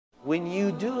when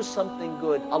you do something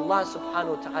good, Allah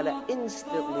subhanahu wa ta'ala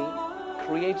instantly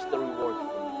creates the reward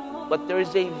for you. But there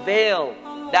is a veil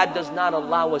that does not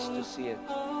allow us to see it.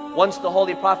 Once the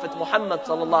Holy Prophet Muhammad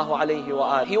sallallahu alayhi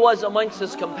wa he was amongst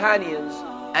his companions,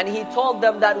 and he told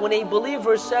them that when a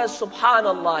believer says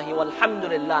Subhanallah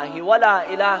walhamdulillah wa la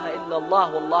ilaha illallah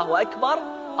wallahu akbar,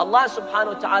 Allah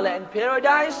subhanahu wa ta'ala in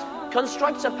paradise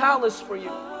constructs a palace for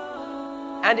you.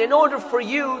 And in order for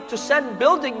you to send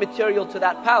building material to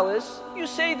that palace, you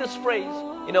say this phrase.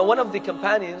 You know, one of the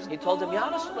companions, he told him, Ya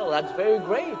Rasulullah, that's very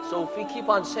great. So if we keep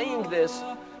on saying this,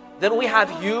 then we have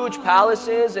huge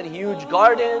palaces and huge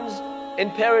gardens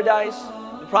in paradise.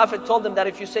 The Prophet told them that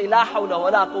if you say La hawla wa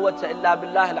la quwwata illa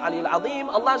billah al-ali al-azim,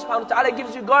 Allah subhanahu wa ta'ala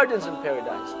gives you gardens in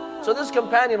paradise. So this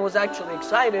companion was actually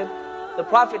excited. The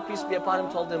Prophet, peace be upon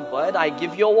him, told him, but I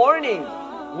give you a warning.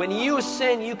 When you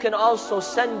sin, you can also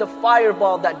send a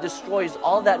fireball that destroys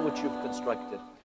all that which you've constructed.